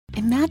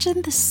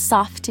Imagine the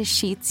softest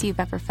sheets you've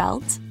ever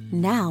felt.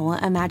 Now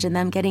imagine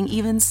them getting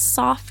even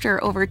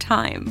softer over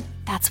time.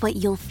 That's what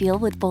you'll feel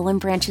with Boll &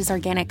 Branch's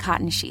organic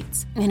cotton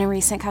sheets. In a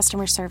recent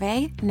customer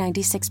survey,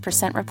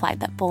 96% replied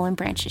that Boll &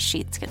 Branch's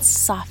sheets get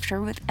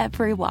softer with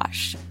every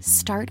wash.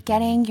 Start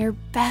getting your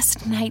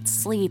best night's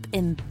sleep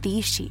in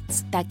these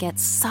sheets that get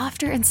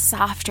softer and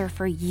softer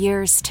for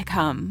years to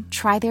come.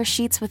 Try their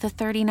sheets with a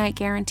 30-night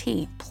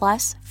guarantee,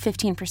 plus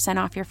 15%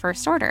 off your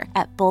first order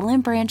at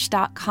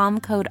bollandbranch.com,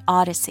 code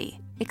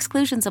Odyssey.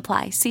 Exclusions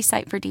apply. See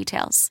site for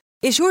details.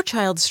 Is your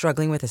child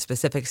struggling with a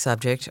specific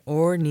subject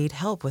or need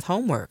help with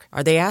homework?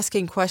 Are they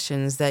asking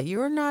questions that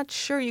you're not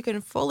sure you can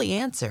fully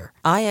answer?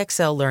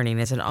 IXL Learning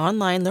is an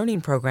online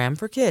learning program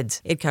for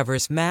kids. It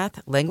covers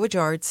math, language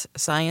arts,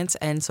 science,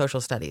 and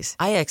social studies.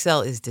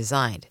 IXL is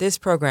designed. This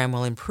program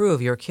will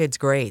improve your kids'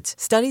 grades.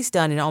 Studies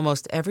done in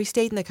almost every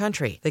state in the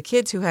country. The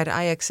kids who had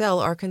IXL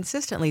are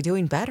consistently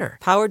doing better.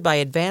 Powered by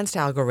advanced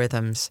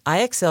algorithms,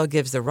 IXL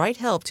gives the right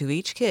help to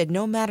each kid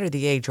no matter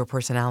the age or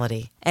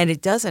personality. And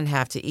it doesn't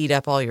have to eat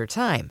up all your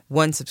time.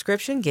 One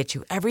subscription gets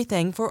you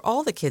everything for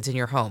all the kids in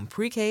your home,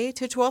 pre-K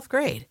to 12th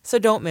grade. So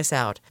don't miss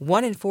out.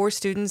 1 in 4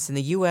 students in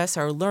the U.S.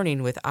 are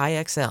learning with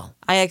IXL.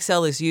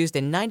 IXL is used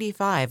in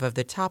 95 of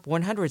the top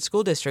 100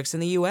 school districts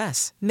in the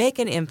U.S. Make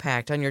an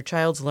impact on your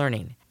child's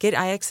learning. Get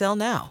IXL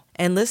now.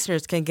 And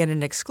listeners can get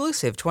an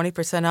exclusive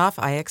 20% off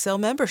IXL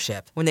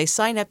membership when they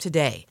sign up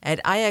today at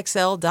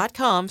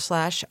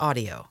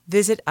IXL.com/audio.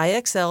 Visit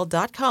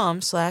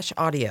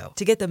IXL.com/audio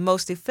to get the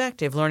most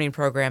effective learning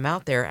program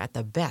out there at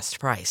the best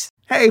price.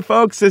 Hey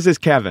folks, this is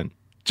Kevin.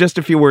 Just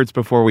a few words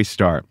before we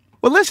start.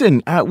 Well,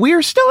 listen, we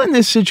are still in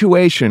this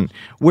situation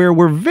where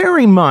we're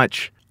very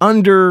much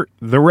under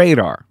the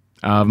radar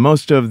of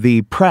most of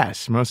the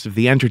press, most of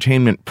the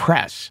entertainment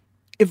press.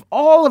 If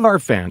all of our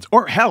fans,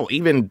 or hell,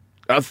 even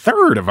a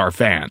third of our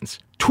fans,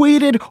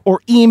 tweeted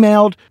or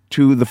emailed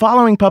to the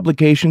following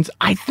publications,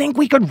 I think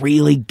we could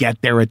really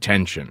get their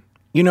attention.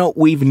 You know,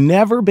 we've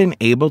never been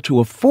able to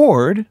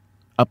afford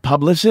a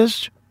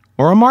publicist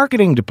or a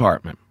marketing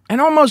department. And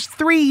almost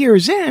 3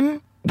 years in,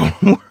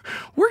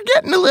 we're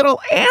getting a little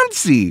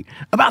antsy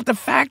about the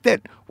fact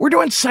that we're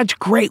doing such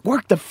great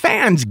work. The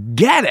fans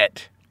get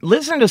it.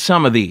 Listen to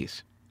some of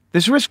these.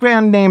 This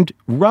wristband named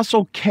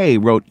Russell K.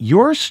 wrote,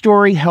 "Your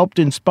story helped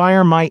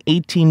inspire my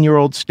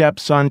 18-year-old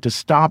stepson to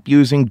stop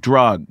using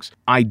drugs.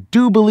 I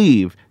do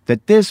believe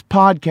that this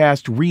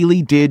podcast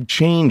really did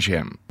change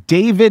him."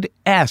 David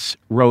S.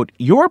 wrote,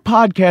 "Your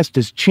podcast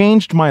has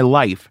changed my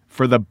life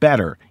for the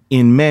better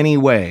in many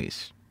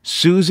ways."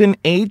 Susan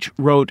H.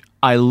 wrote,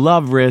 "I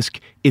love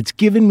Risk. It's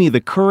given me the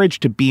courage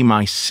to be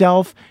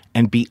myself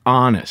and be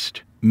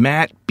honest."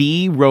 Matt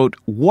B. wrote,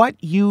 "What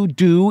you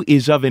do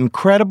is of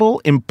incredible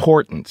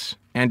importance."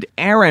 And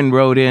Aaron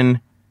wrote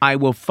in, "I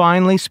will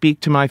finally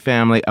speak to my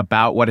family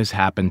about what has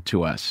happened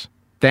to us.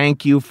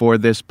 Thank you for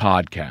this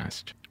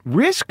podcast."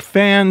 Risk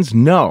fans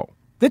know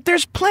that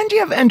there's plenty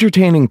of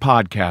entertaining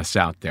podcasts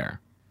out there,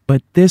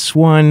 but this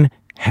one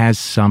has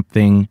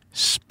something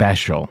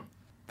special.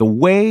 The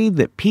way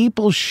that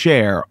people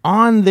share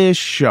on this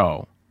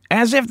show,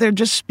 as if they're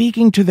just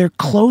speaking to their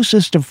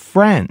closest of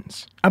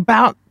friends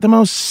about the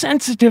most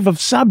sensitive of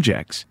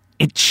subjects,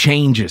 it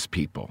changes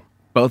people,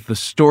 both the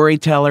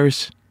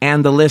storytellers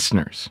and the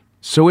listeners.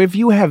 So if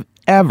you have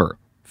ever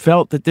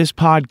felt that this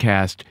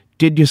podcast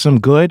did you some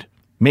good,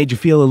 made you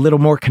feel a little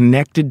more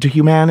connected to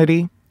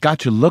humanity,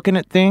 got you looking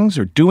at things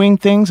or doing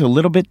things a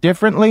little bit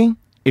differently,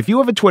 if you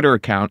have a Twitter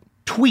account,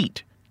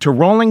 tweet to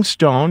Rolling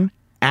Stone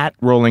at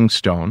Rolling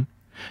Stone,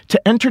 to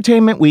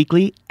Entertainment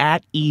Weekly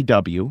at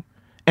EW,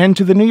 and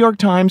to the New York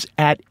Times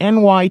at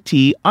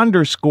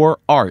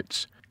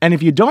NYT_arts. And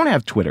if you don't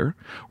have Twitter,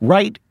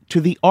 write to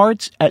the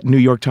arts at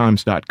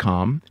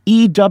NewYorkTimes.com,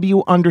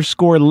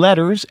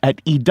 EW_letters at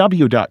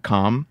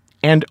EW.com,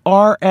 and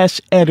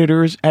RS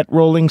editors at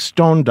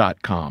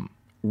RollingStone.com.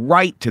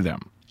 Write to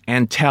them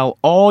and tell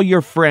all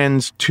your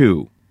friends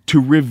too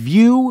to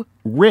review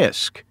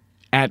Risk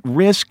at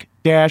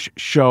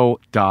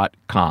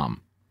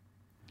risk-show.com.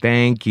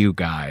 Thank you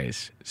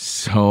guys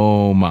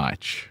so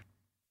much.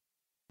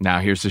 Now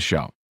here's the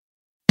show.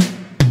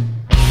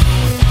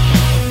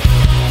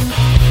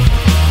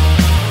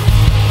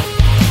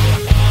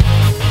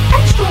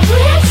 Extra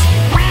Risk.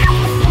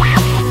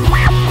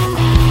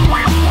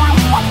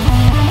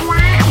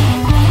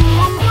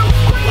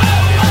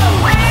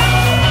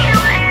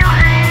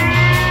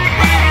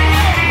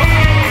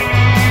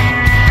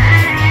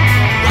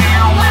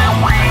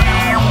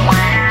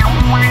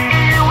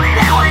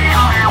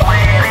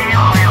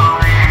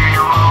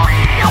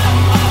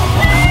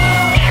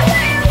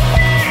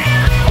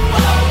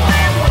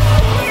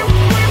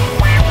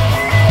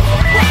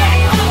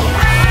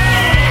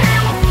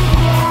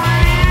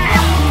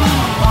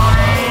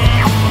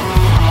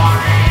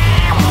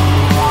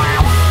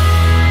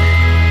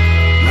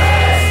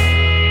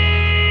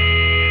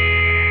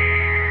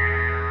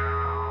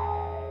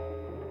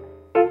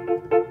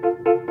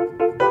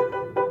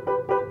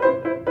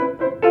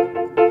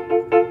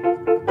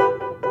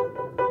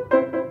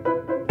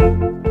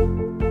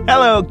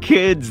 Hello,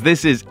 kids.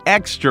 This is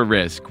Extra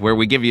Risk, where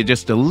we give you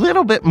just a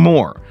little bit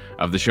more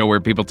of the show where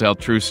people tell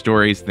true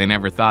stories they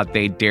never thought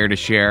they'd dare to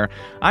share.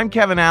 I'm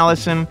Kevin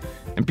Allison,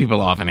 and people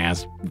often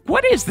ask,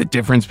 what is the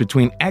difference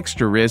between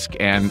extra risk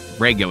and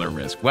regular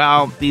risk?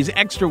 Well, these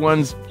extra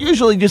ones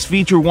usually just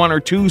feature 1 or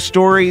 2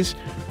 stories.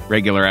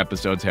 Regular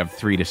episodes have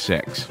 3 to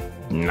 6.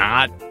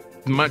 Not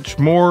much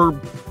more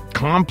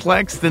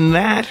complex than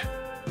that.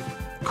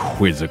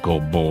 Quizzical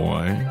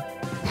boy.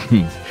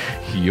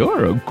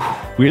 You're a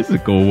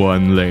quizzical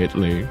one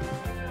lately.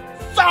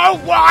 So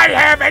why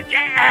haven't you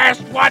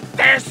asked what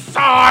this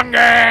song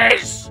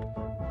is?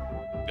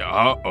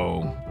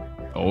 Uh-oh.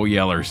 Old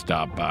Yeller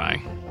stopped by.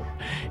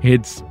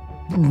 It's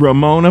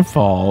Ramona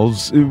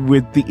Falls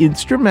with the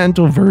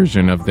instrumental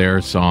version of their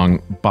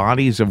song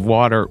Bodies of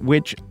Water,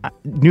 which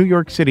New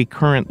York City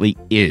currently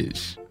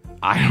is.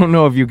 I don't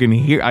know if you can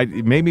hear,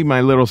 maybe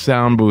my little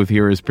sound booth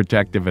here is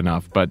protective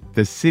enough, but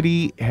the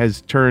city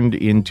has turned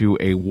into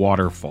a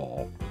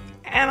waterfall.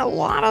 And a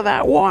lot of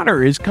that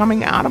water is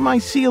coming out of my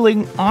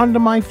ceiling onto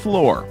my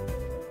floor.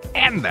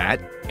 And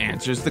that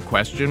answers the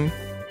question,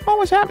 what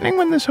was happening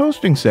when this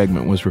hosting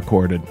segment was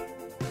recorded?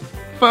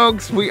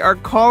 Folks, we are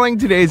calling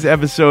today's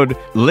episode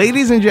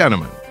Ladies and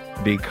Gentlemen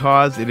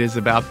because it is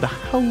about the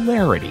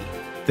hilarity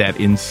that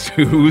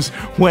ensues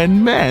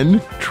when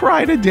men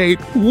try to date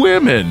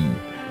women.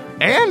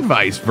 And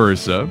vice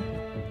versa.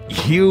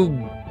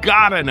 You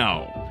gotta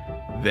know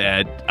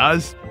that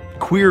us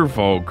queer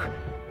folk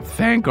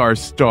thank our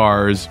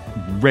stars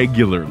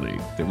regularly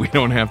that we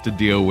don't have to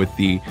deal with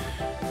the,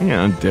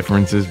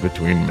 differences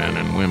between men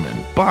and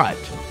women. But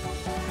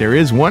there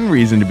is one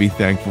reason to be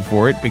thankful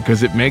for it,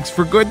 because it makes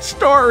for good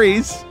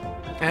stories.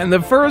 And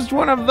the first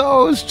one of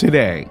those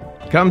today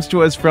comes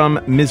to us from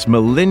Miss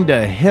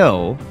Melinda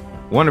Hill,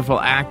 wonderful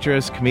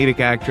actress, comedic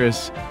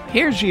actress.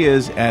 Here she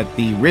is at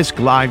the Risk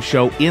Live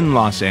show in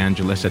Los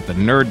Angeles at the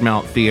Nerd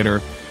Melt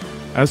Theater.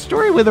 A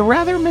story with a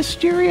rather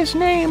mysterious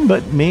name,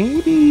 but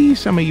maybe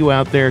some of you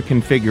out there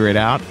can figure it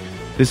out.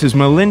 This is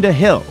Melinda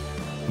Hill,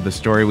 the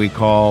story we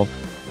call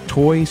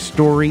Toy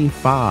Story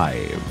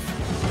 5.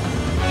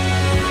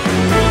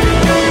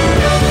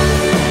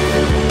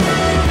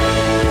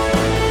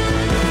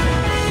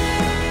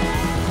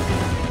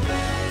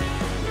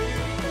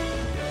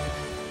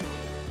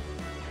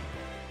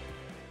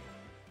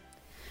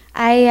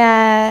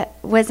 I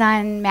was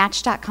on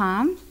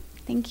Match.com.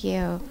 Thank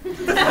you.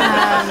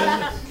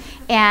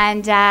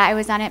 And I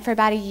was on it for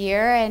about a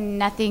year, and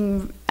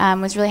nothing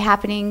was really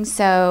happening,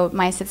 so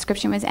my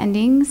subscription was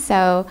ending.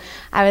 So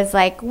I was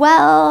like,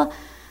 well,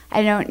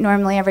 I don't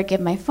normally ever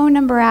give my phone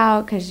number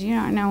out because you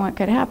don't know what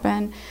could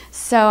happen.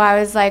 So I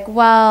was like,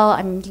 well,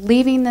 I'm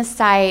leaving the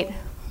site.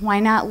 Why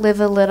not live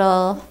a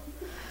little,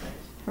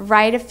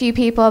 write a few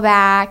people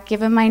back, give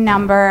them my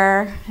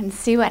number, and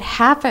see what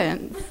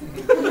happens.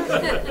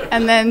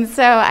 And then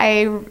so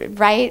I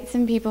write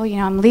some people,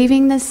 I'm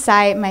leaving this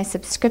site, my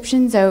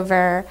subscription's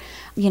over,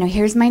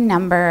 here's my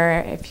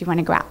number if you want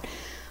to go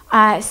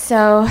out.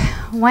 So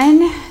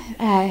one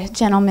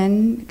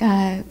gentleman,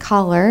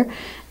 caller,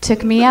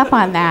 took me up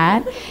on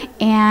that,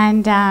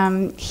 and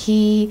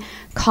he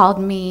called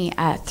me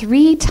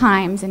 3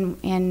 times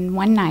in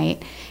one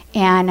night,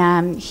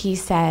 and he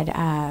said,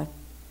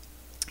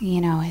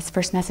 his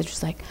first message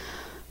was like,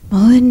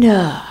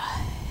 Melinda,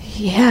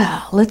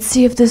 yeah, let's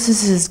see if this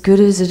is as good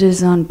as it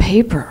is on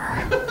paper.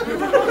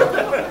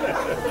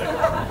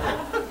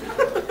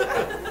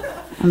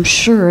 I'm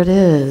sure it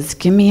is.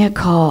 Give me a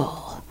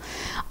call.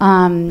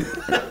 So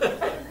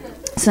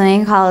then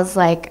he calls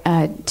like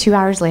 2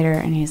 hours later,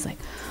 and he's like,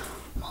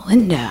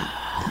 Melinda,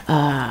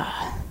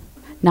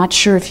 not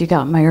sure if you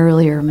got my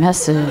earlier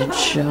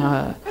message.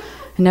 I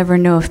never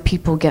know if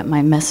people get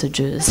my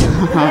messages.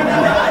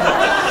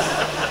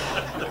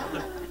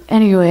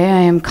 Anyway,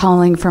 I am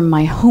calling from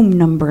my home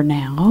number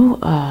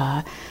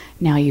now.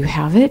 Now you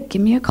have it.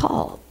 Give me a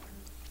call.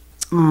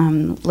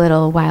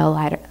 Little while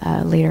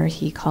later,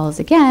 he calls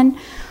again.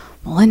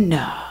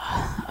 Melinda,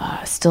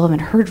 still haven't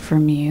heard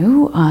from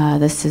you.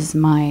 This is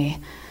my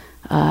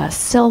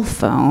cell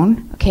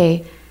phone.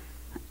 Okay.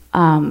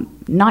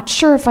 Not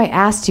sure if I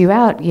asked you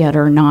out yet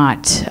or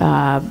not,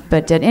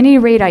 but at any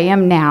rate, I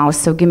am now,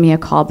 so give me a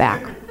call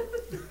back.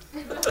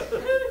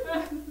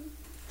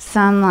 So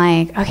I'm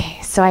like,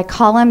 okay, so I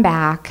call him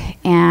back,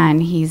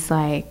 and he's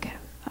like,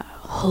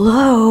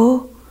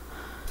 hello?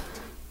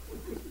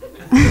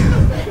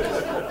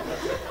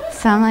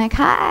 So I'm like,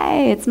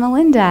 hi, it's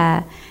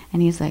Melinda.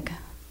 And he's like,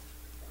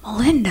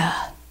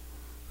 Melinda?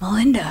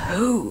 Melinda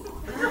who?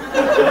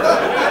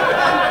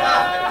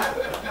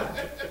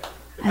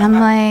 And I'm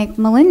like,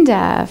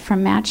 Melinda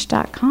from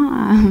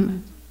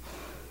Match.com.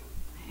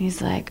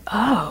 He's like,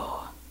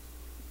 oh,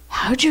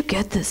 how'd you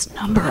get this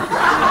number?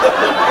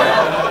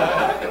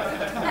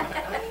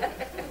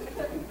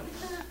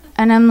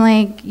 And I'm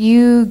like,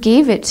 you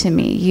gave it to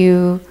me.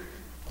 You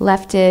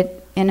left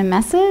it in a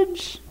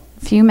message,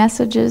 a few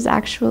messages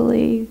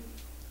actually,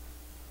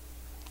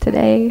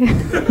 today.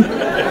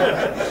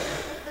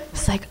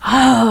 It's like,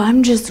 oh,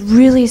 I'm just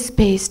really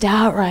spaced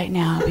out right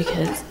now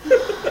because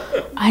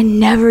I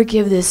never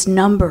give this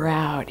number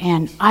out,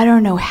 and I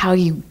don't know how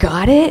you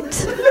got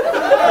it,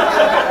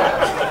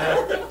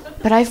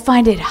 but I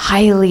find it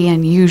highly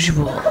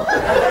unusual.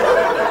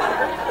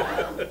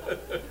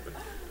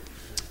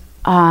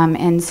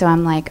 And so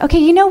I'm like, okay,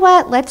 you know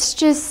what? Let's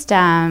just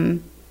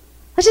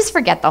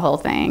forget the whole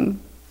thing.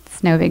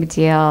 It's no big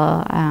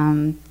deal.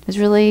 It was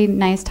really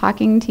nice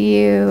talking to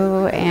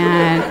you,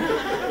 and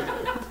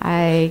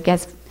I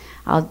guess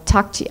I'll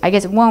talk to you. I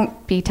guess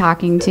won't be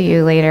talking to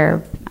you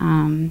later.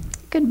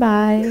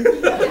 Goodbye.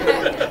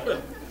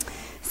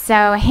 So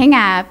I hang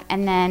up,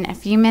 and then a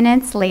few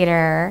minutes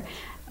later,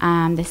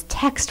 this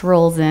text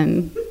rolls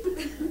in.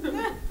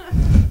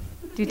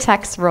 Do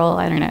texts roll?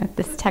 I don't know.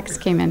 This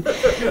text came in.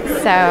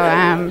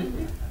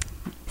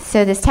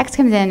 So this text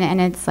comes in,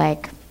 and it's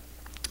like,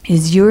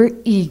 is your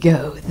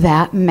ego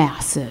that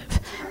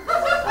massive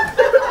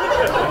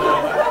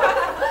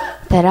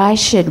that I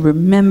should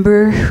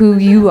remember who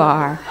you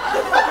are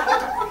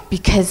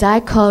because I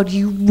called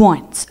you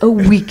once a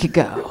week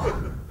ago?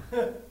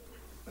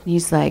 And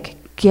he's like,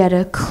 get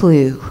a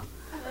clue.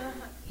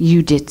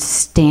 You did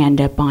stand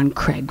up on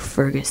Craig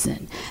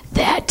Ferguson.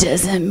 That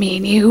doesn't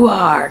mean you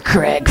are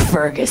Craig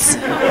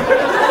Ferguson.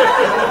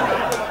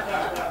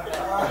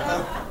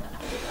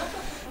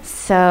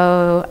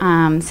 So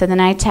then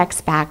I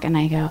text back and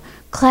I go,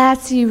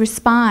 classy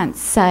response,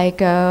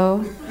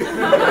 psycho.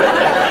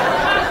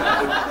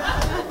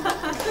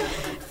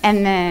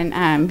 And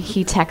then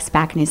he texts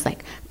back and he's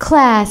like,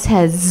 class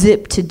has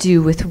zip to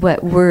do with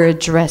what we're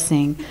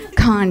addressing.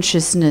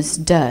 Consciousness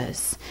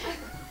does.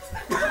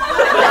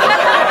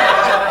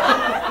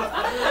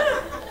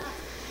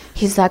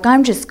 He's like,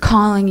 I'm just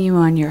calling you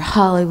on your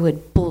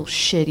Hollywood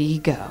bullshit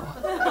ego.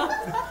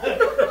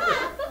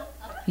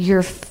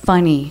 You're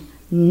funny,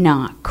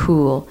 not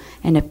cool,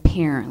 and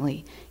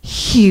apparently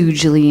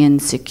hugely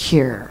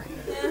insecure.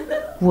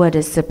 What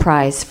a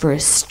surprise for a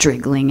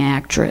struggling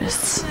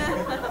actress.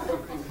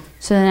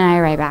 So then I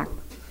write back,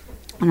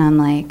 and I'm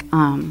like,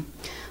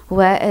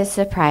 what a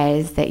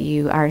surprise that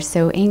you are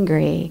so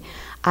angry.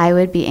 I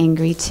would be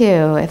angry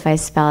too if I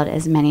spelled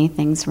as many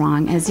things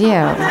wrong as you.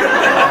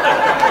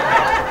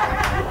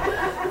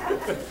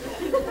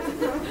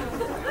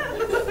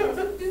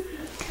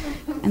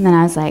 And then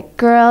I was like,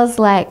 girls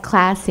like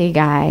classy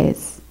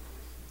guys.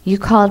 You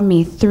called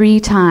me 3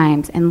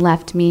 times and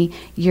left me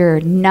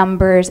your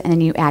numbers, and then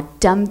you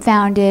act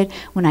dumbfounded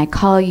when I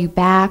call you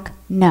back.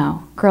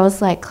 No,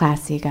 girls like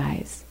classy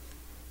guys.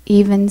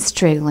 Even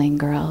struggling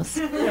girls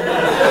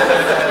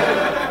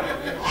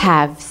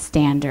have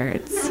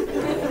standards.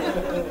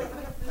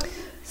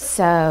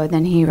 So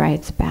then he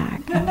writes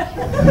back.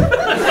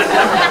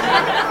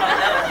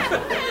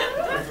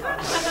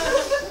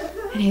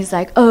 And he's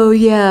like, oh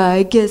yeah,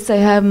 I guess I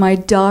have my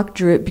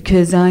doctorate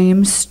because I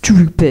am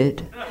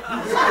stupid.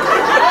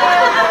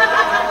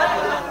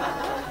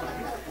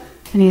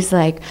 And he's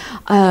like,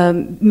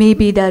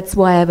 maybe that's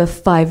why I have a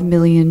 $5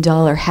 million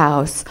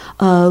house.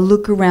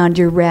 Look around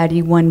your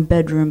ratty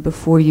 1-bedroom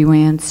before you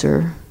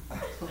answer.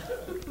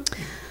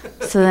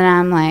 So then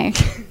I'm like,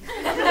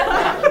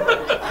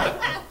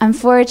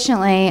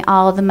 unfortunately,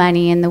 all the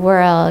money in the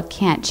world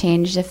can't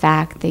change the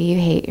fact that you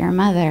hate your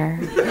mother.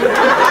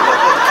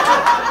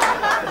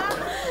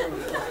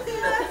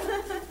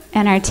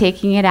 And are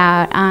taking it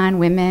out on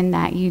women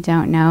that you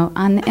don't know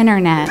on the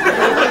internet.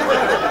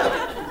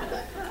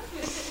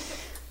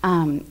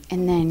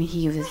 And then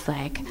he was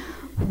like,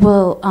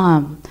 well,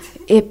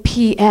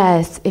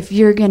 P.S., if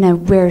you're going to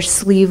wear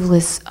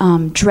sleeveless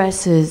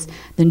dresses,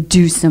 then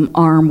do some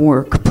arm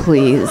work,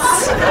 please.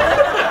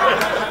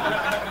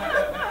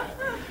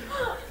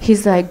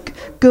 He's like,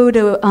 go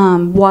to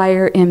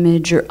Wire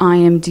Image or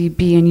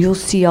IMDb and you'll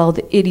see all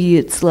the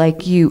idiots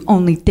like you,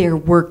 only they're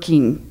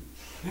working.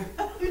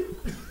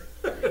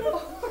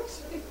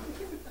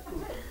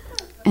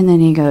 And then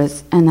he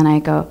goes, and then I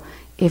go,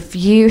 if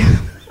you...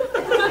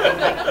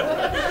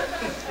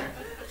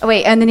 Oh,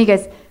 wait, and then he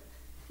goes,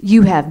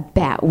 you have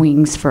bat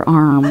wings for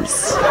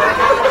arms.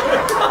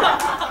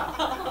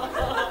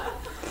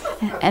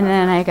 And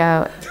then I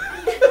go,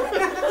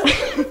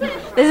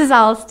 this is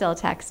all still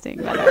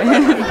texting, by the way.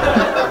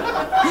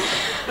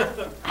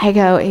 I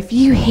go, if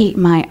you hate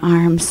my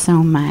arms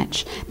so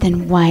much,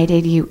 then why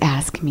did you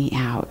ask me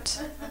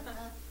out?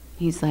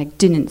 He's like,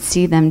 didn't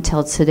see them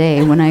till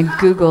today when I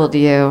Googled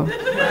you.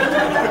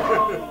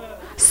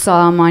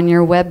 Saw them on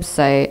your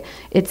website.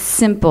 It's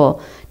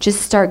simple.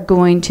 Just start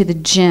going to the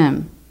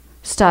gym.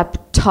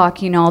 Stop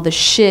talking all the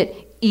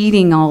shit,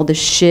 eating all the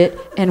shit,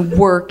 and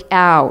work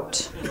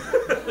out.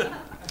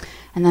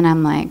 And then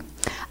I'm like,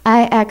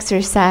 I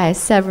exercise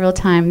several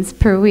times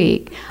per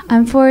week.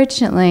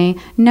 Unfortunately,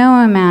 no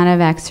amount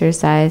of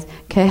exercise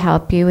could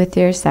help you with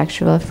your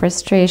sexual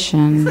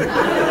frustration.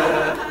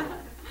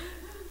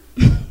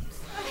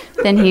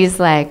 Then he's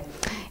like,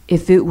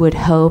 if it would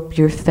help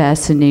your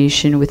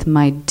fascination with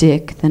my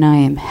dick, then I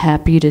am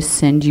happy to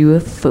send you a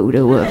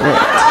photo of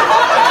it.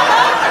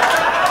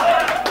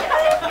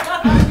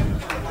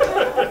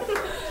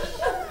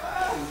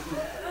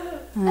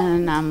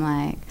 And I'm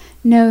like,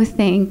 no,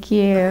 thank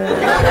you.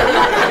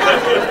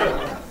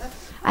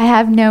 I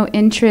have no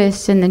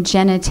interest in the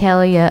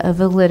genitalia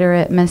of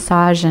illiterate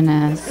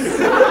misogynists.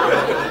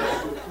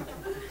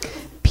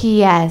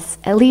 P.S.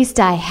 At least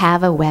I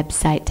have a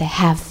website to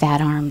have fat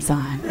arms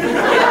on.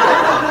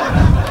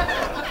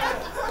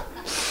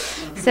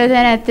 So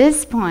then at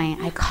this point,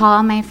 I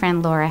call my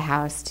friend Laura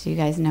House. Do you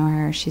guys know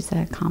her? She's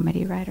a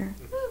comedy writer.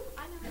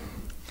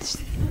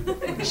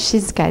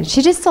 She's good.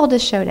 She just sold a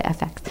show to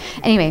FX.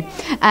 Anyway,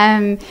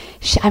 I'm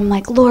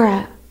like,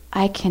 Laura,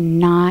 I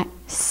cannot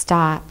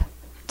stop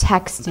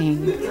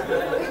texting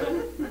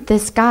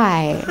this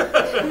guy.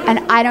 And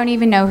I don't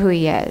even know who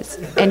he is.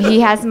 And he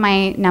has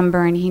my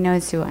number and he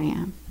knows who I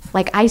am.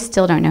 Like, I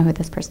still don't know who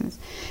this person is.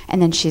 And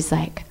then she's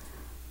like,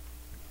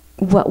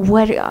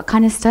 what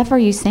kind of stuff are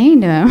you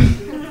saying to him?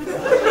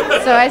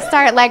 So I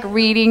start like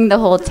reading the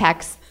whole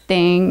text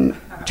thing,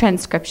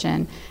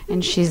 transcription.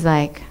 And she's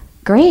like,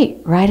 great,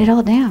 write it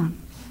all down.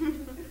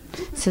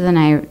 So then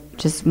I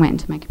just went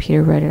into my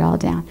computer, wrote it all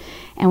down.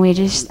 And we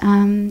just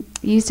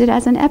used it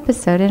as an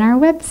episode in our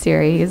web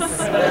series.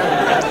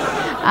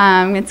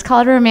 It's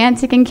called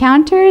Romantic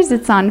Encounters.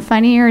 It's on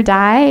Funny or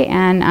Die.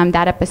 And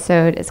that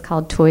episode is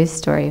called Toy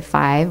Story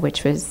 5,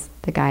 which was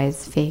the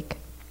guy's fake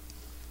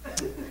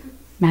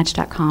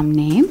Match.com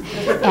name.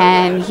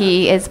 And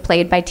he is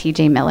played by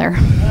TJ Miller.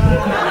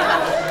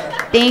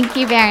 Thank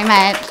you very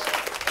much.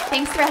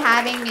 Thanks for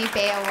having me,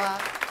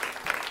 Beowulf.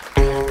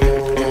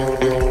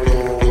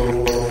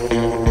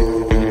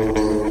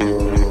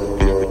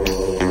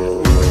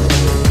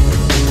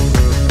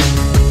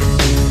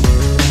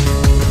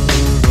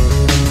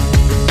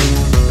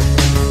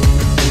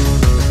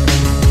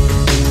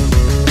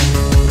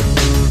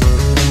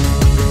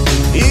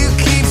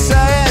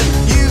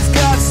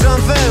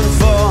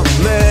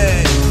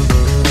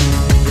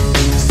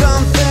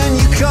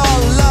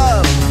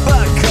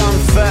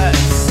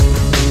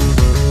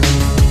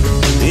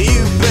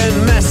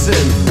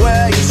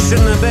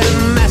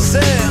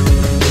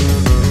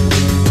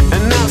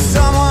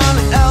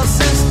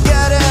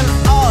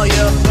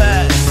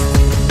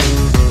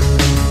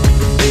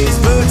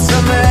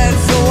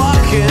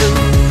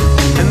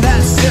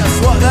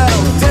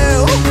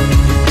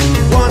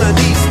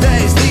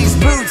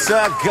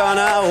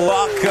 Gonna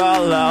walk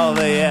all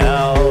over you.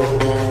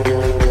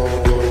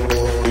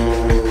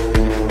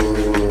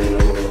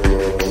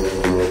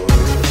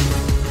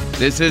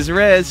 This is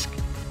Risk.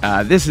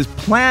 This is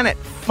Planet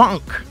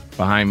Funk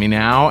behind me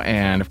now,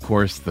 and of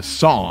course the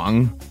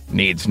song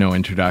needs no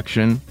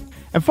introduction.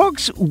 And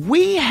folks,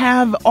 we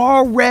have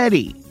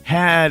already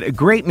had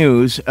great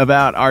news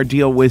about our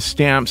deal with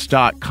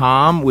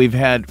Stamps.com. We've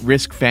had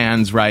Risk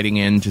fans writing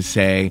in to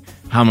say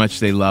how much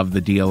they love the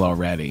deal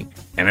already.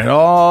 And it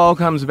all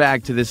comes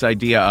back to this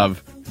idea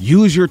of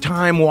use your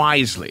time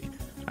wisely.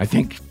 I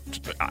think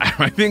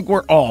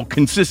we're all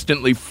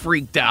consistently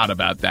freaked out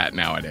about that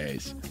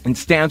nowadays. And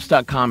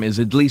Stamps.com is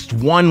at least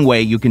one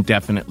way you can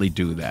definitely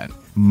do that.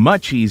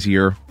 Much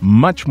easier,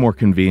 much more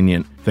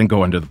convenient than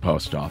going to the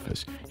post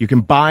office. You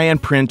can buy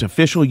and print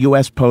official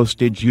U.S.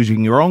 postage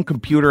using your own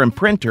computer and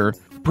printer.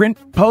 Print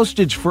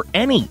postage for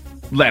any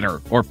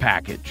letter or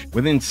package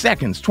within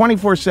seconds,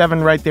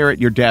 24/7 right there at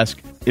your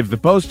desk. If the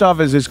post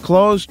office is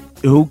closed,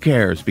 who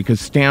cares? Because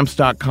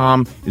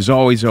Stamps.com is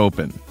always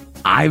open.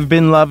 I've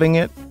been loving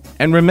it.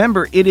 And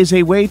remember, it is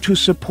a way to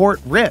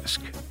support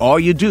Risk. All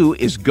you do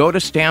is go to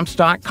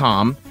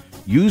Stamps.com,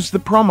 use the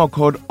promo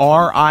code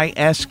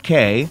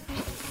RISK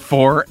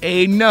for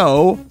a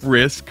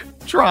no-risk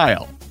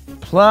trial.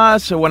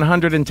 Plus a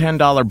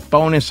 $110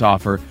 bonus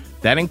offer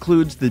that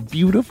includes the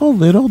beautiful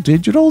little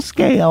digital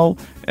scale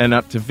and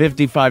up to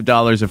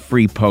 $55 of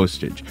free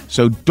postage.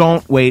 So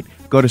don't wait.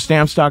 Go to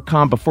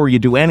Stamps.com before you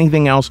do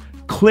anything else.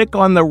 Click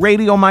on the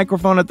radio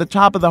microphone at the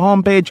top of the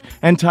homepage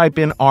and type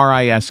in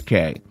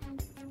RISK.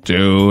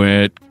 Do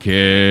it,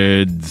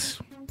 kids.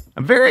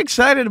 I'm very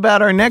excited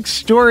about our next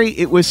story.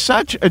 It was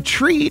such a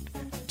treat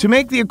to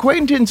make the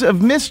acquaintance of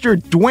Mr.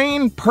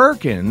 Dwayne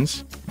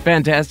Perkins.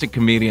 Fantastic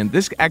comedian.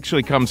 This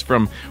actually comes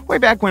from way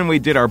back when we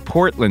did our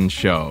Portland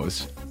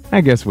shows.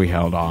 I guess we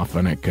held off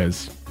on it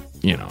because,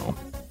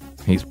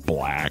 he's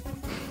black.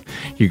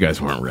 You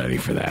guys weren't ready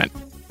for that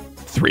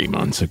 3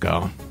 months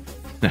ago.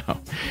 No,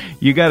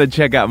 you got to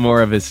check out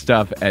more of his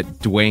stuff at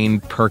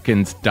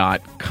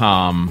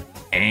DwaynePerkins.com.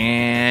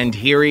 And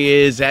here he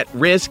is at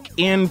Risk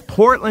in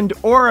Portland,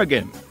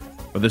 Oregon,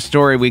 with a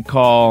story we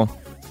call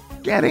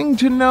Getting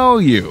to Know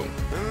You.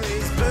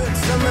 These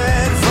boots are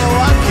made for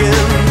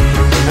walking,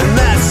 and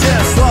that's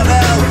just what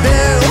they'll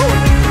do.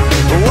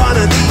 One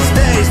of these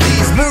days,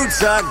 these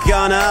boots are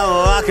gonna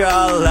walk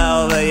all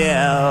over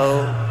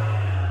you.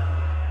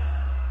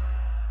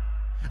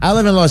 I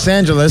live in Los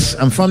Angeles.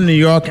 I'm from New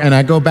York, and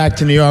I go back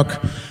to New York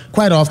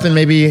quite often,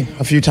 maybe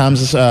a few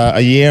times a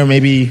year,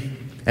 maybe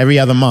every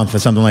other month or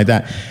something like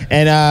that.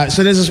 And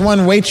so there's this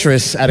one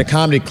waitress at a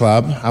comedy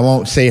club. I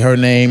won't say her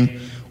name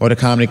or the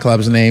comedy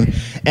club's name.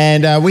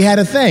 And we had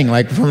a thing,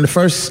 like from the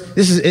first,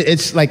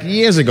 it's like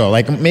years ago,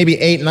 like maybe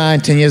 8,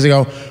 9, 10 years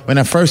ago, when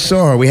I first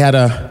saw her, we had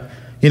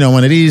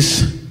one of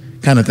these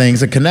kind of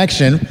things, a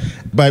connection,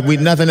 but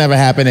nothing ever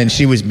happened. And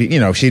she was,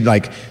 she'd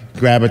like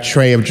grab a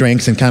tray of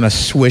drinks and kind of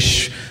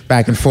swish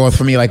back and forth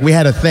for me. Like we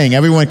had a thing,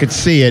 everyone could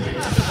see it.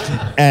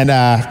 And,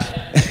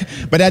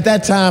 but at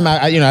that time,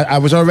 I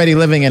was already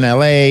living in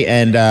LA.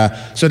 And,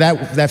 so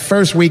that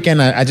first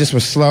weekend, I just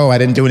was slow. I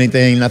didn't do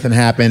anything, nothing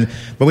happened,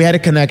 but we had a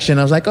connection.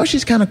 I was like, oh,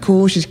 she's kind of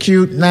cool. She's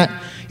cute. I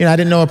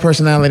didn't know her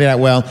personality that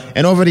well.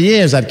 And over the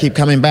years, I'd keep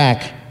coming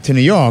back to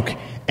New York.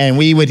 And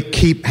we would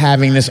keep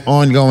having this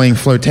ongoing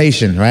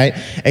flirtation, right?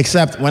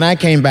 Except when I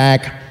came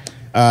back,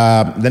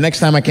 the next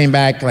time I came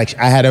back, like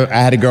I had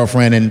a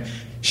girlfriend, and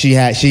she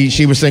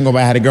was single,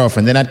 but I had a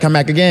girlfriend. Then I'd come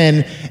back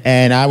again,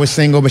 and I was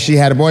single, but she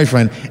had a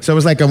boyfriend. So it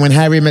was like a When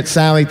Harry Met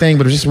Sally thing,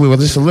 but we were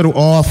just a little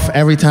off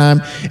every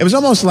time. It was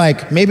almost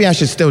like maybe I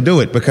should still do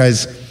it,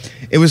 because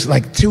it was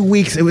like 2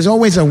 weeks. It was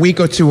always a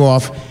week or two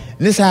off.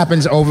 And this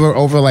happens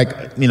over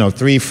like,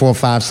 3, 4,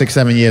 5, 6,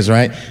 7 years,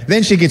 right?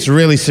 Then she gets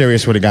really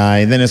serious with a guy,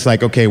 and then it's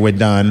like, okay, we're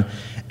done,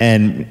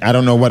 and I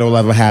don't know what will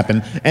ever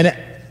happen. And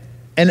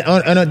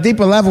on a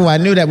deeper level, I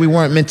knew that we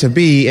weren't meant to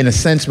be, in a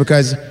sense,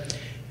 because,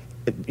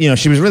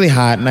 she was really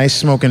hot, nice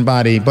smoking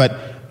body, but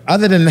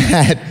other than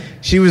that,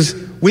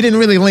 we didn't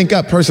really link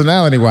up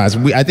personality-wise.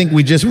 I think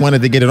we just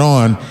wanted to get it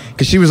on,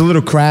 because she was a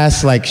little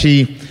crass, like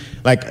she...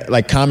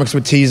 Like comics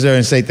would tease her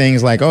and say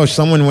things like, "Oh,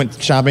 someone went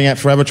shopping at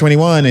Forever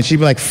 21," and she'd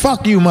be like,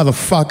 "Fuck you,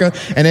 motherfucker!"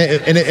 And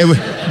it would,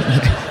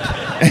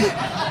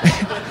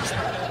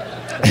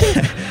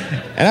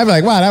 and I'd be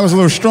like, "Wow, that was a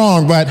little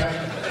strong," but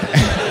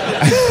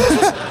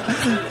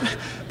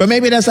but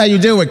maybe that's how you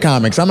deal with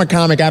comics. I'm a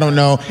comic, I don't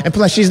know, and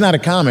plus she's not a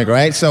comic,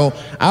 right? So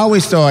I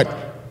always thought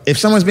if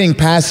someone's being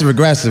passive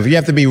aggressive, you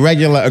have to be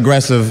regular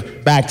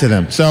aggressive back to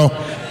them. So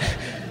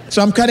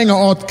I'm cutting her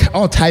all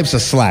types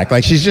of slack.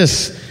 Like she's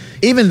just.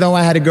 Even though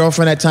I had a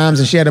girlfriend at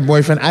times and she had a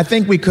boyfriend, I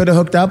think we could have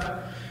hooked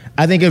up.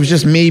 I think it was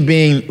just me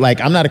being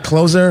like, I'm not a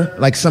closer.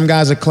 Like some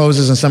guys are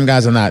closers and some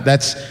guys are not.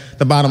 That's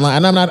the bottom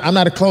line. And I'm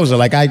not a closer.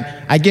 Like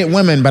I get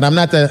women, but I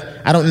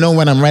don't know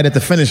when I'm right at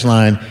the finish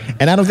line.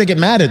 And I don't think it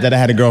mattered that I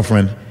had a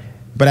girlfriend,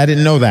 but I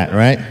didn't know that,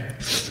 right?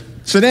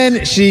 So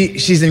then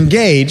she's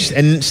engaged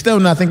and still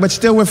nothing, but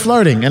still we're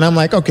flirting. And I'm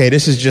like, okay,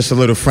 this is just a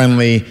little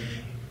friendly,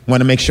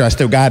 want to make sure I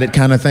still got it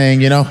kind of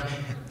thing, And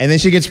then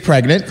she gets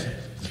pregnant,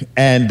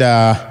 and,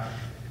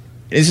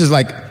 this is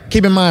like,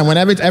 keep in mind,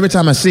 every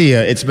time I see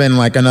her, it's been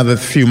like another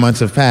few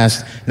months have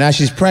passed. Now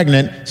she's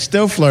pregnant,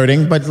 still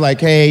flirting, but like,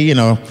 hey,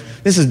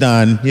 this is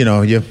done.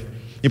 You're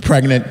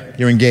pregnant,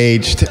 you're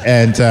engaged,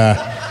 and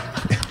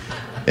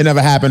it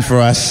never happened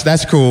for us.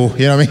 That's cool,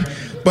 you know what I mean?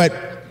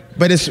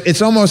 But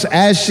it's almost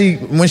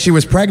when she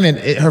was pregnant,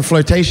 her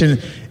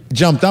flirtation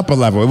jumped up a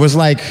level. It was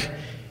like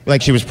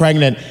she was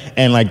pregnant,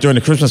 and like during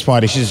the Christmas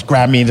party, she just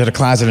grabbed me into the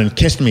closet and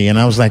kissed me, and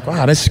I was like,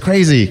 wow, that's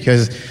crazy,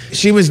 because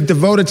she was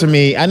devoted to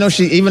me. I know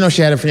even though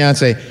she had a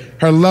fiance,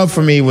 her love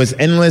for me was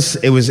endless.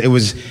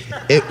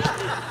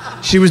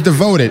 She was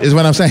devoted, is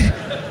what I'm saying.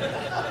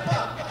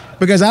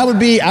 Because I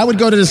would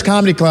go to this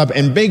comedy club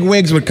and big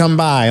wigs would come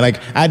by.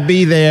 Like I'd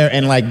be there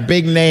and like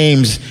big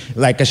names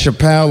like a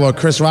Chappelle or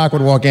Chris Rock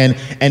would walk in,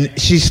 and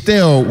she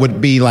still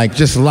would be like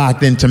just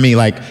locked into me.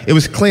 Like it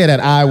was clear that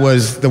I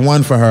was the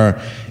one for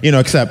her,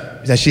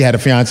 except that she had a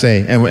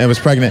fiance and was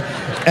pregnant.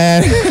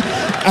 And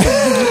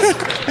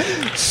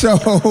so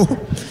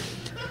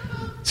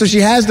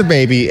she has the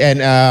baby,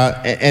 and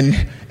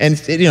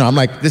I'm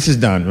like, this is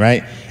done,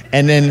 right?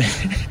 And then.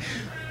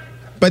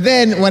 But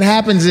then what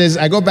happens is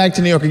I go back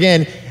to New York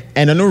again,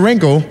 and a new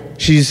wrinkle,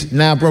 she's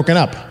now broken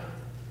up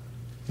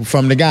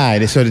from the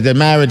guy. So the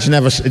marriage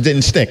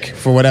didn't stick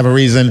for whatever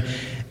reason,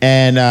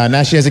 and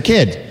now she has a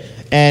kid.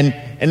 And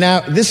now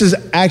this has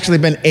actually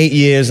been 8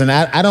 years, and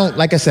I don't,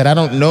 like I said, I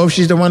don't know if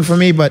she's the one for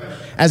me, but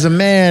as a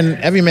man,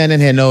 every man in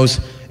here knows,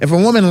 if a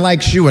woman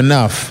likes you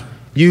enough,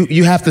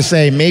 you have to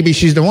say maybe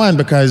she's the one,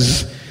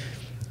 because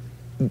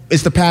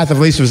it's the path of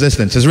least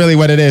resistance is really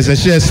what it is.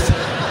 It's just...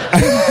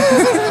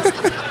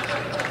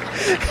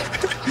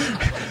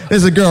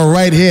 There's a girl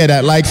right here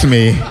that likes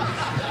me,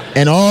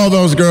 and all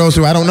those girls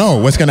who I don't know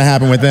what's going to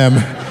happen with them,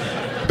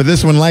 but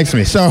this one likes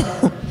me. So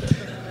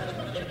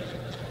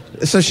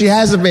she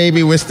has a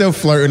baby. We're still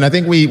flirting. I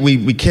think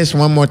we kiss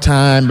one more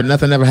time, but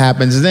nothing ever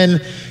happens. And then,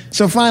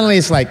 so finally,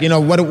 it's like, when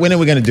are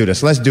we going to do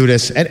this? Let's do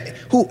this. And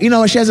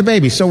she has a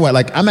baby. So what?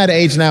 Like I'm at an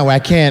age now where I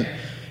can't.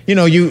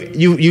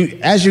 You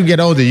as you get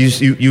older,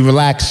 you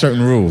relax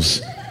certain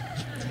rules,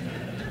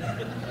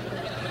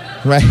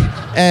 right?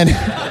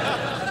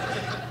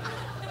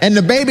 And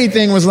the baby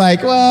thing was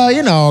like,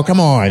 well, come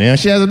on,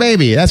 she has a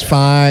baby, that's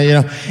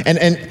fine,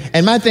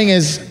 And my thing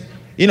is,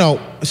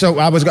 so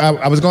I was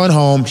going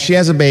home. She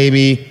has a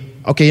baby.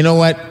 Okay, you know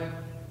what?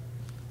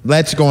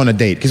 Let's go on a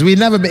date, because we'd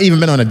never even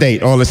been on a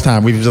date all this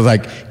time. We've just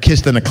like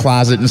kissed in a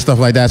closet and stuff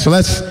like that. So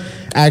let's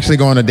actually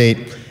go on a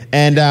date.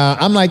 And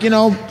I'm like,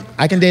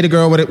 I can date a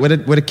girl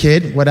with a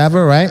kid,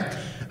 whatever, right?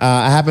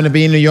 I happen to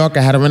be in New York.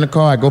 I had to rent a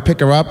car. I go pick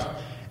her up.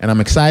 And I'm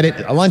excited.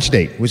 A lunch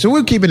date. So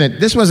we're keeping it.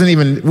 This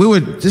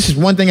is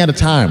one thing at a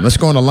time. Let's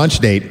go on a lunch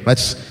date.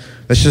 Let's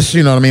just,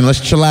 let's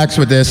chillax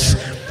with this.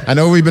 I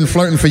know we've been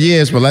flirting for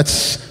years, but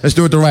let's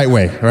do it the right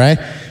way, right?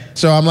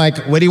 So I'm like,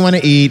 what do you want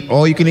to eat?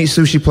 All you can eat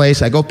sushi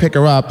place. I go pick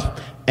her up,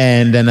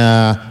 and then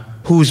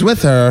who's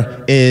with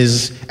her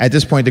is, at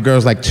this point, the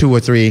girl's like 2 or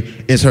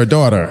 3, is her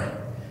daughter.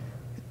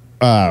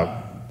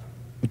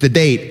 The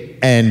date,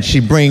 and she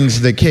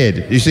brings the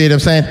kid. You see what I'm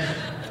saying?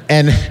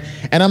 And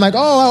I'm like,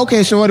 oh,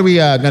 okay, so what are we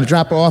gonna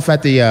drop her off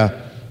at the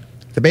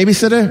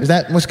babysitter? Is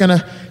that what's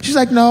gonna? She's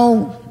like,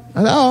 no.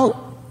 I like,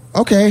 oh,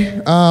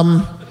 okay.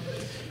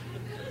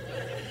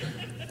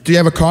 Do you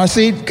have a car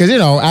seat? Because, you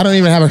know, I don't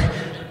even have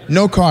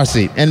no car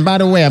seat. And by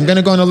the way, I'm going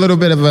to go on a little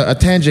bit of a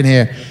tangent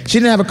here. She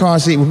didn't have a car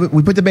seat.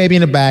 We put the baby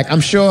in the back.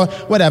 I'm sure,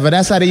 whatever,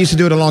 that's how they used to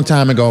do it a long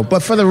time ago.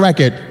 But for the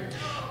record,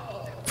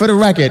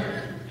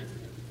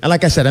 and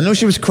like I said, I knew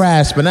she was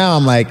crass, but now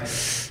I'm like,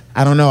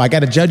 I don't know. I got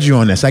to judge you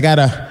on this. I got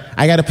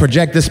to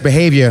project this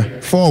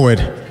behavior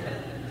forward.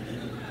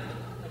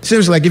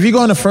 Seriously, like if you go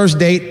on a first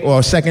date or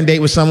a second date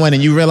with someone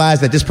and you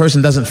realize that this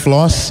person doesn't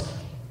floss,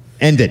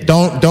 end it.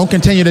 Don't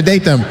continue to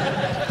date them.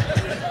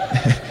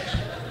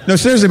 No,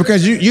 seriously,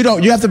 because you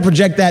have to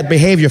project that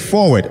behavior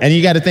forward, and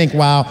you got to think,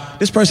 wow,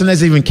 this person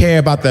doesn't even care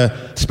about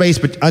the space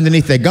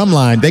underneath their gum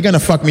line. They're gonna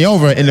fuck me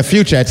over in the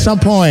future at some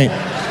point.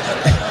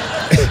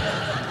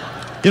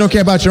 You don't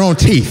care about your own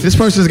teeth. This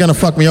person's gonna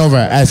fuck me over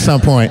at some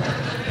point.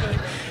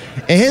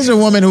 And here's a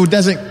woman who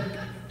doesn't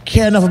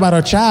care enough about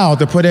her child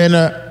to put in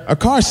a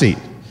car seat.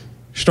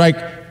 Strike,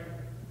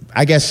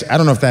 I guess, I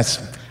don't know if that's,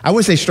 I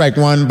would say strike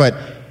 1, but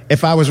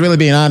if I was really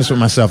being honest with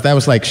myself, that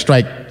was like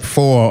strike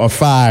 4 or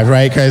 5,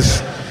 right?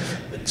 Because,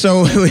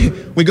 so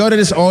we go to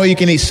this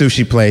all-you-can-eat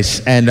sushi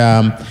place, and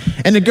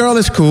the girl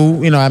is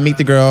cool. You know, I meet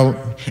the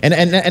girl,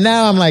 and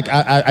now I'm like,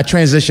 I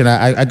transition.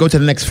 I go to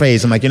the next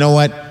phase. I'm like, you know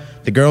what?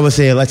 The girl is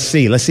here. Let's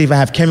see if I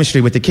have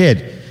chemistry with the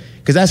kid.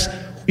 Because that's,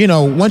 you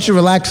know, once you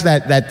relax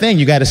that thing,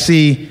 you got to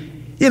see,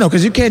 you know,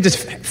 because you can't just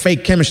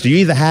fake chemistry. You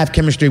either have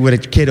chemistry with a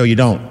kid or you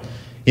don't.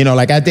 You know,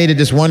 like I dated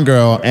this one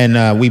girl,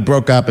 and we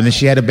broke up, and then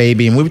she had a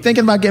baby, and we were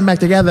thinking about getting back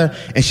together,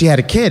 and she had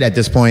a kid at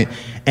this point.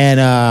 And,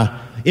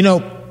 you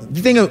know,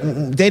 the thing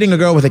of dating a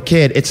girl with a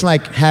kid, it's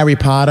like Harry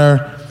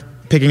Potter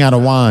picking out a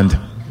wand.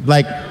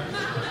 Like,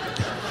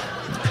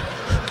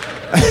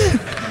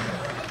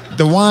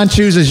 the wand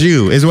chooses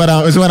you, is what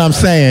I'm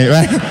saying,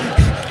 right?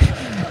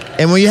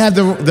 And when you have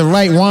the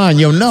right wand,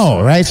 you'll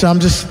know, right? So I'm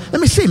just,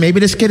 let me see, maybe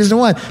this kid is the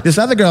one. This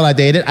other girl I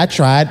dated,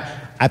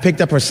 I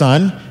picked up her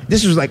son.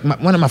 This was like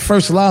one of my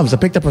first loves. I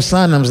picked up her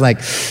son, and I was like,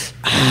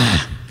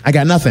 I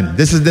got nothing.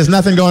 There's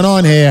nothing going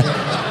on here.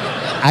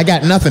 I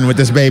got nothing with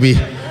this baby.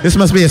 This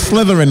must be a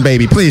Slytherin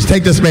baby. Please,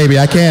 take this baby.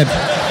 I can't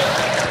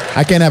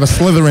have a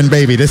Slytherin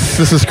baby.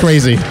 This is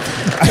crazy.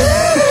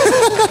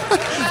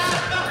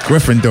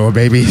 Gryffindor,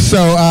 baby. So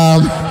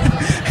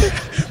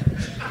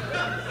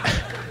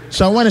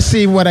I want to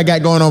see what I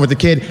got going on with the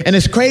kid. And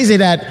it's crazy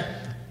that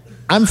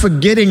I'm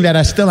forgetting that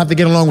I still have to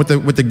get along with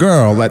the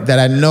girl that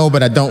I know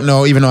but I don't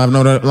know, even though I've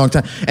known her a long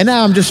time. And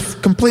now I'm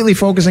just completely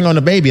focusing on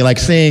the baby, like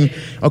saying,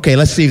 okay,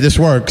 let's see if this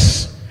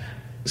works.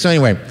 So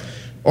anyway,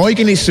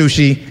 all-you-can-eat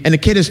sushi, and the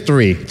kid is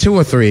 2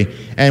 or 3,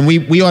 and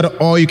we order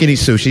all-you-can-eat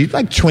sushi,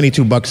 like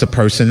 $22 a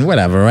person,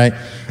 whatever, right?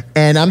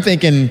 And I'm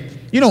thinking,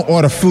 you don't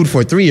order food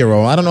for a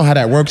 3-year-old. I don't know how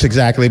that works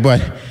exactly,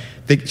 but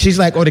she's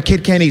like, oh, the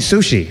kid can't eat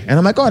sushi. And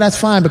I'm like, oh, that's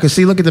fine, because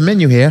see, look at the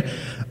menu here.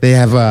 They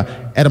have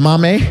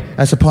edamame,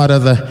 that's a part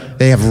of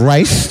they have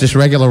rice, just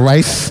regular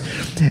rice.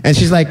 And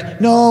she's like,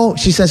 no,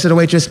 she says to the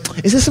waitress,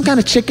 is there some kind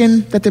of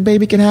chicken that the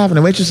baby can have? And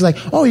the waitress is like,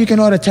 oh, you can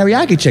order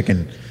teriyaki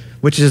chicken,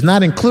 which is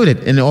not included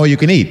in the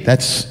all-you-can-eat.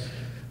 That's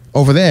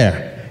over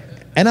there.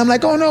 And I'm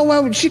like, oh, no,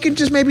 well, she can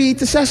just maybe eat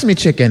the sesame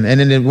chicken.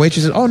 And then the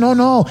waitress says, oh, no,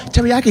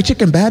 teriyaki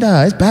chicken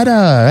better, it's better,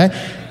 right?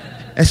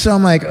 And so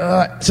I'm like,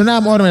 so now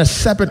I'm ordering a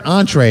separate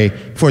entree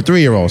for a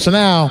 3-year-old. So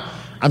now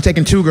I'm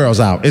taking 2 girls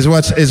out, is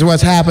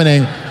what's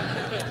happening.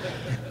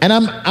 And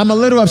I'm a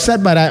little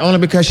upset by that, only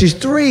because she's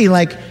 3.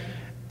 Like,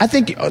 I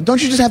think, don't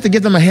you just have to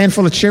give them a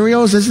handful of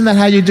Cheerios? Isn't that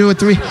how you do it?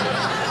 3?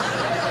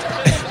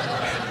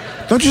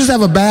 Don't you just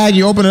have a bag,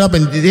 you open it up,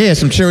 and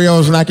some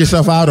Cheerios, knock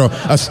yourself out, or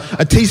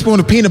a teaspoon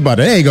of peanut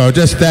butter. There you go,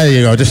 just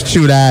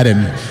chew that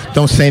and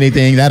don't say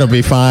anything. That'll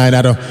be fine.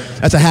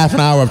 That's a half an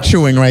hour of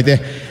chewing right there.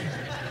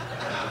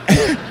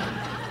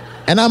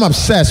 And I'm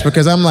obsessed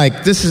because I'm like,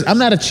 I'm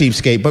not a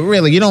cheapskate, but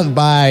really, you don't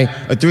buy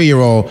a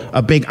 3-year-old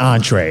a big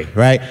entree,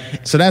 right?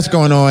 So that's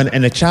going on,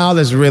 and the child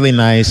is really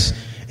nice.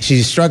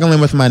 She's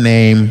struggling with my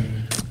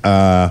name.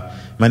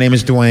 My name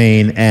is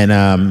Dwayne, and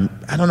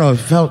I don't know, it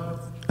felt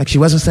like she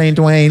wasn't saying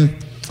Dwayne.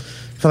 It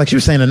felt like she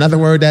was saying another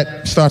word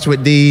that starts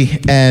with D,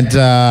 and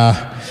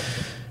I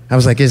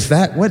was like, is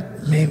that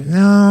what? Maybe,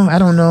 no, I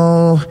don't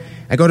know.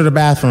 I go to the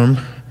bathroom,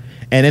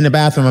 and in the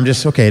bathroom, I'm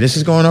just, okay, this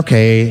is going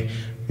okay.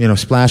 You know,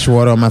 splash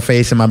water on my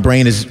face, and my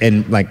brain is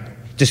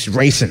just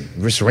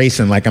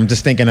racing. Like, I'm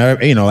just thinking,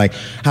 like,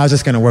 how's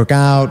this going to work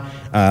out?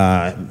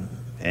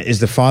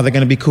 Is the father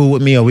going to be cool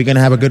with me? Are we going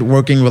to have a good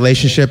working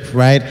relationship,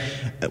 right?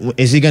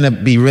 Is he going to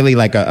be really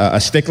like a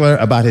stickler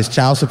about his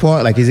child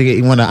support? Like, is he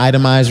want an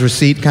itemized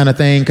receipt kind of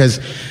thing? Because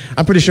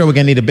I'm pretty sure we're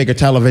going to need a bigger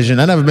television.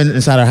 I've never been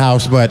inside our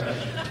house, but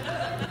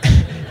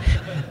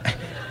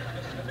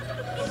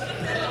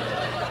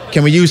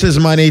can we use his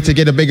money to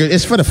get a bigger,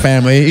 it's for the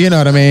family, you know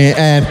what I mean?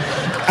 And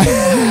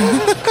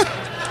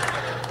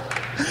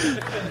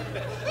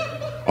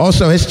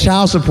also his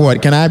child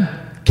support, can I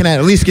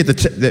at least get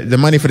the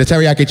money for the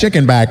teriyaki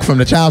chicken back from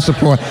the child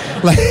support?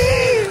 Like,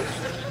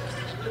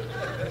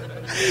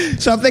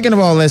 so I'm thinking of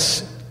all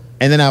this,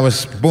 and then I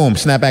was, boom,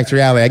 snap back to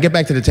reality. I get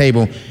back to the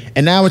table,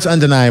 and now it's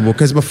undeniable,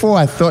 because before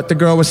I thought the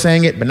girl was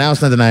saying it, but now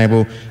it's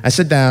undeniable. I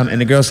sit down,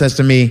 and the girl says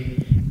to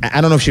me, I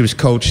don't know if she was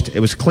coached, it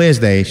was clear as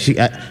day.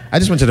 I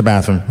just went to the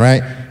bathroom,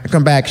 right? I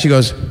come back, she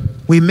goes,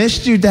 "We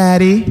missed you,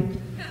 Daddy."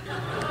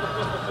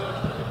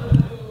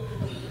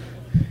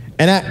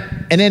 And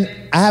then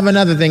I have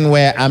another thing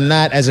where I'm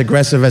not as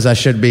aggressive as I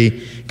should be,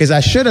 because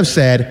I should have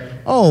said,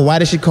 "Oh, why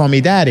does she call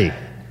me Daddy?"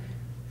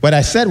 What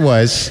I said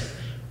was,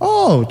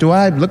 "Oh, do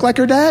I look like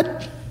her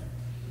dad?"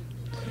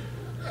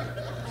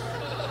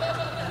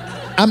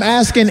 I'm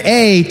asking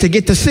A to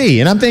get to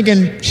C, and I'm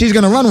thinking she's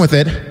going to run with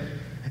it.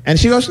 And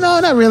she goes, "No,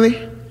 not really."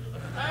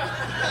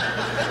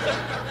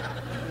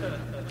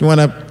 You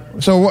want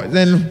to, so what,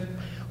 then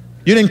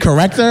you didn't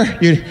correct her?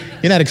 You're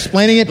not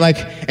explaining it? Like,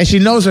 and she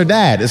knows her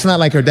dad. It's not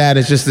like her dad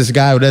is just this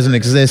guy who doesn't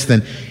exist,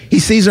 and he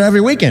sees her every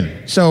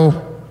weekend.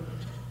 So,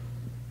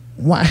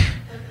 why?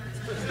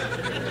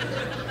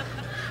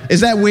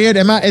 Is that weird?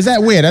 Is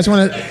that weird?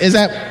 Is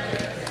that,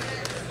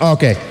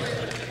 okay.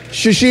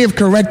 Should she have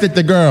corrected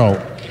the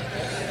girl?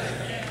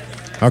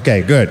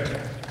 Okay, good.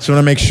 Just want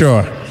to make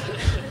sure.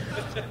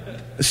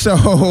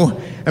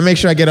 So, I make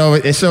sure I get over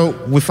it. So,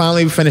 we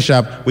finally finish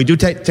up. We do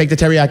take the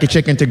teriyaki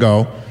chicken to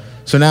go.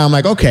 So now I'm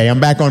like, okay, I'm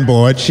back on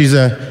board. She's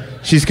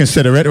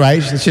considerate,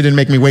 right? She didn't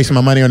make me waste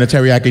my money on the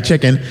teriyaki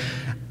chicken.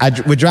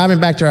 We're driving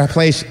back to our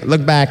place,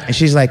 look back, and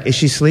she's like, "Is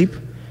she asleep?"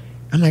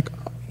 I'm like,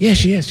 "Yeah,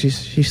 she is.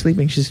 She's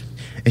sleeping."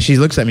 And she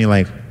looks at me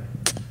like,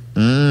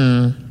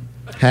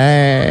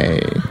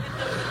 "Hey."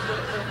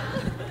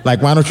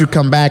 Like, why don't you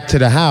come back to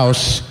the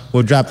house?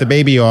 We'll drop the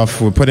baby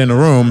off. We'll put in a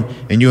room,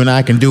 and you and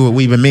I can do what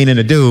we've been meaning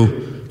to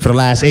do for the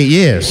last 8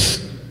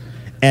 years.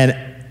 And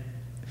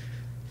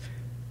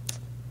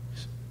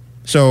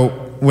so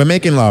we're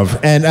making love.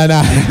 And I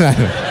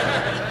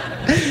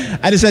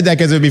just said that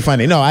because it would be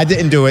funny. No, I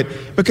didn't do it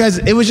because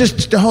it was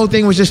just, the whole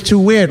thing was just too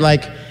weird.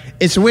 Like,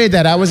 it's weird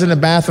that I was in the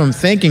bathroom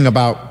thinking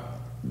about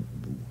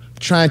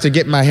trying to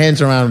get my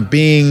hands around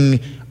being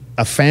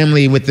a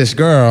family with this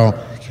girl,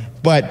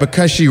 but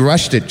because she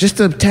rushed it just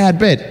a tad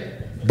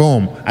bit,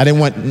 boom, I didn't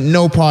want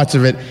no parts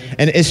of it.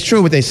 And it's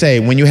true what they say,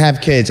 when you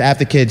have kids,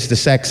 after kids, the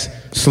sex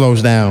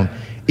slows down.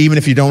 Even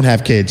if you don't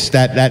have kids,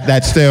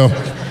 that still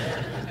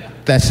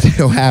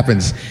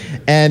happens.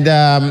 And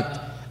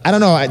I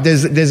don't know,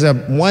 there's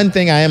one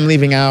thing I am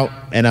leaving out,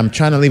 and I'm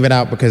trying to leave it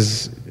out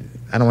because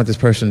I don't want this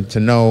person to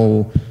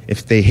know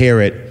if they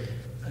hear it.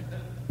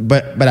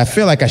 But I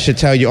feel like I should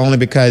tell you only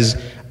because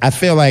I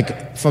feel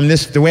like from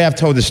this, the way I've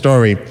told the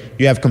story,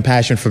 you have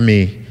compassion for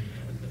me,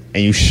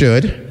 and you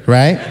should,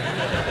 right?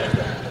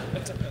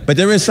 But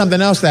there is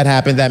something else that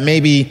happened that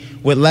maybe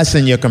would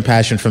lessen your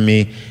compassion for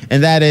me,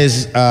 and that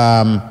is,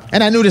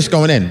 and I knew this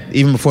going in,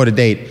 even before the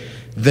date,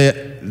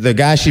 the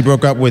guy she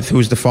broke up with,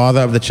 who's the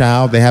father of the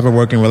child, they have a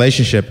working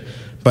relationship,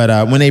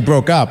 but when they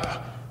broke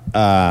up,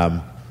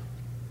 I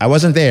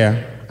wasn't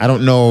there. I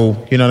don't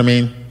know, you know what I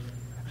mean?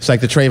 It's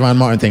like the Trayvon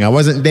Martin thing. I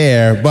wasn't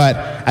there, but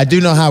I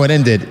do know how it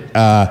ended.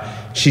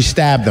 She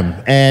stabbed him,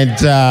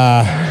 and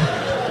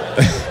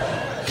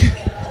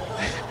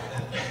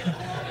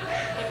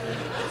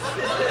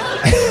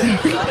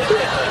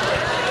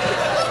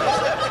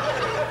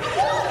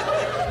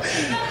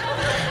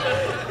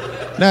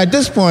now, at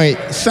this point,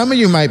 some of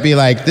you might be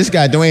like, this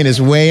guy Dwayne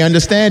is way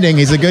understanding.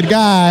 He's a good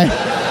guy.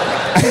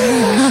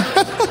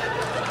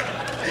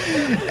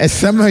 And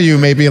some of you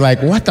may be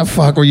like, what the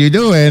fuck were you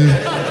doing?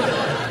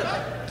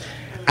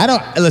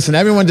 Listen,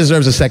 everyone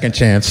deserves a second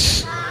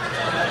chance.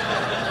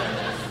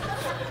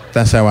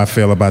 That's how I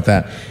feel about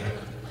that.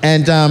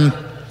 And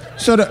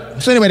so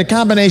anyway, the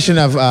combination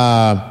of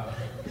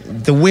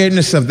the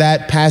weirdness of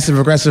that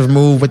passive-aggressive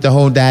move with the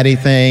whole daddy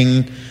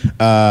thing,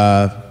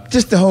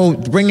 just the whole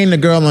bringing the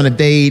girl on a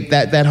date,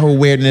 that whole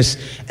weirdness,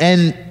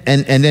 and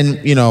then,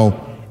 you know,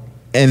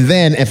 and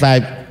then if I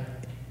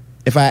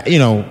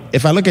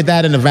look at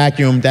that in a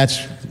vacuum,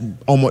 that's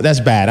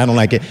bad. I don't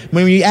like it.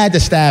 When you add the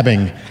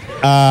stabbing,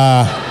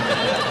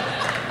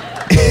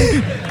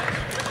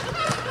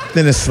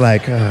 then it's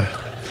like,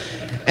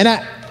 and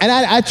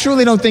I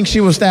truly don't think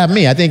she will stab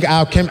me. I think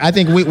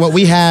what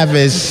we have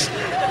is.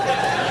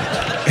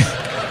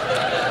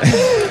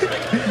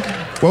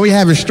 What we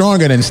have is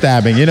stronger than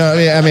stabbing, you know?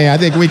 I mean, I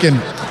think we can,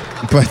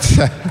 but...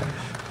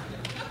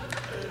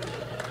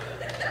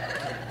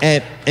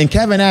 And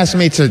Kevin asked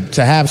me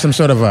to have some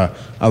sort of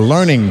a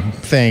learning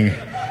thing.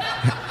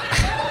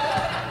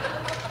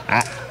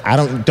 I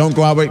don't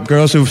go out with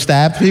girls who've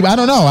stabbed people. I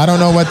don't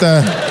know what the...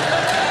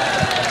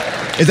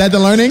 Is that the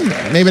learning?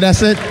 Maybe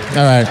that's it? All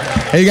right.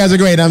 Hey, you guys are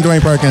great. I'm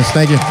Dwayne Perkins.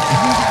 Thank you.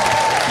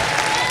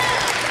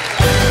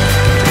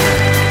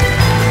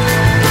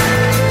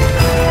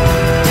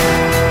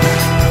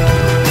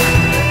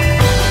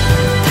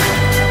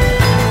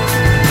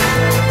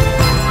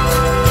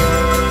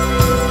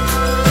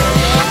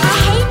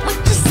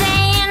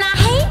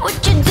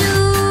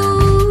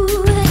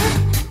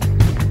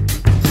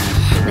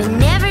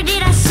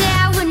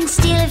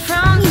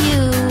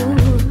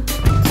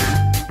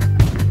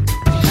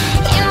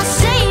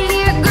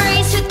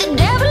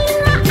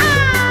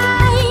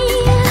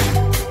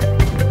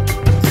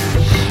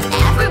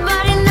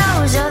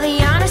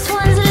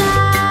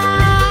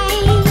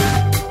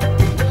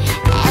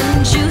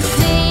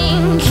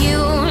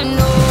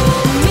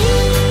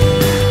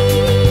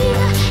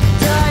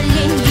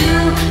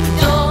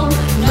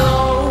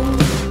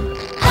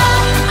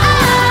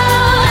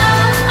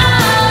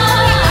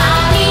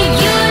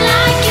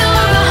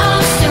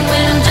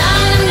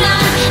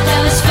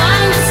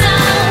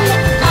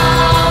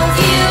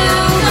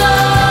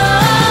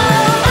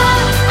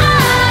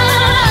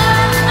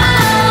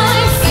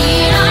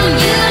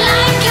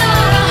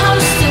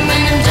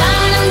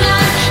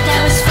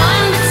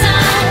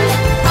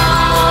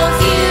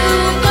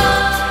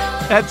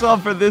 That's all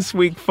for this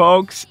week,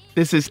 folks.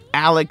 This is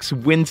Alex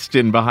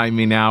Winston behind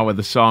me now with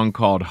a song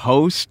called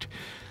Host.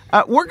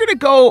 We're going to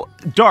go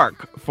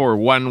dark for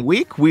 1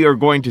 week. We are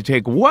going to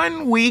take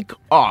 1 week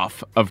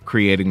off of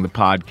creating the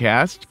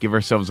podcast, give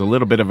ourselves a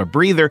little bit of a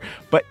breather,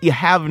 but you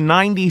have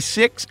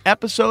 96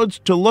 episodes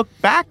to look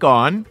back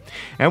on,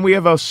 and we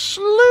have a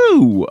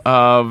slew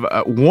of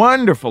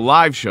wonderful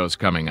live shows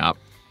coming up.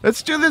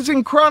 Let's do this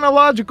in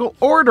chronological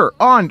order.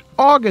 On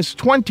August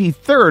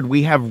 23rd,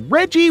 we have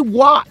Reggie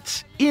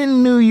Watts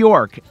in New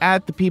York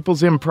at the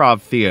People's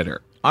Improv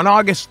Theater. On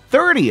August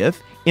 30th,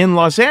 in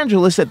Los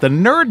Angeles at the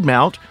Nerd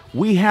Melt,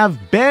 we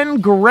have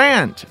Ben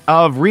Garant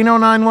of Reno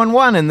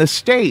 911 in the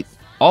state.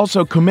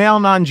 Also, Kumail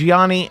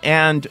Nanjiani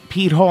and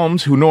Pete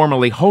Holmes, who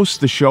normally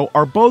host the show,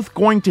 are both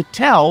going to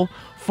tell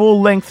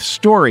full-length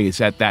stories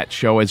at that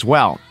show as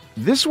well.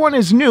 This one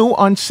is new.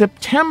 On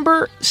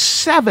September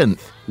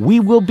 7th, we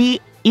will be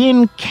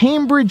in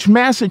Cambridge,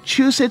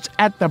 Massachusetts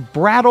at the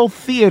Brattle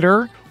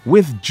Theater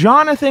with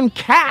Jonathan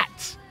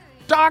Katz.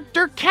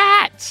 Dr.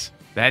 Katz!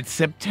 That's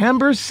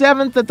September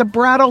 7th at the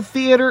Brattle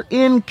Theater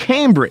in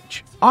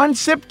Cambridge. On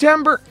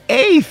September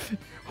 8th,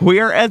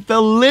 we are at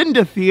the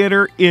Linda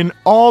Theater in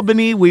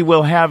Albany. We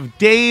will have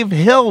Dave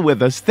Hill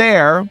with us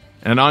there.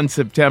 And on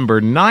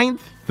September 9th,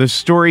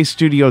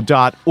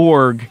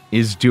 thestorystudio.org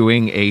is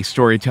doing a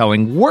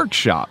storytelling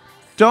workshop.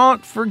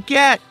 Don't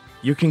forget,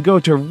 you can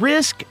go to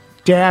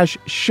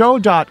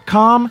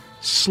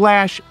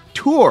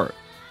risk-show.com/tour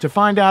to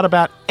find out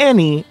about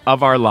any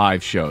of our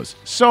live shows.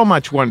 So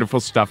much wonderful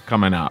stuff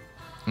coming up.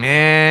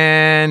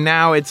 And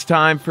now it's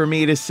time for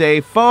me to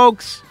say,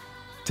 folks,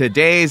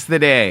 today's the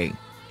day.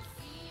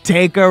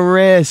 Take a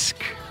risk.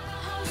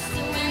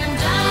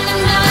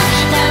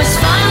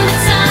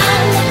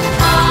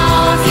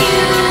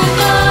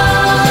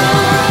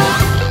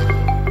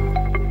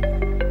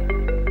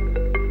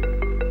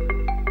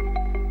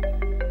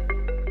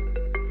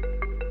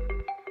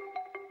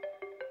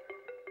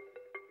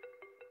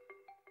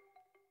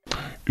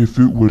 If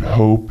it would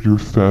help your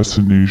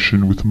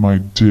fascination with my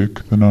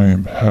dick, then I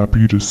am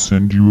happy to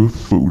send you a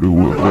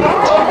photo of it.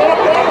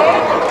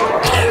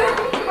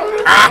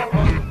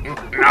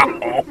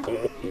 No.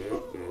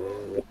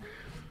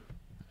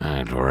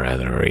 I'd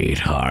rather eat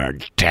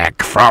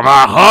hardtack from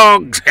a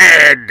hog's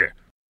head.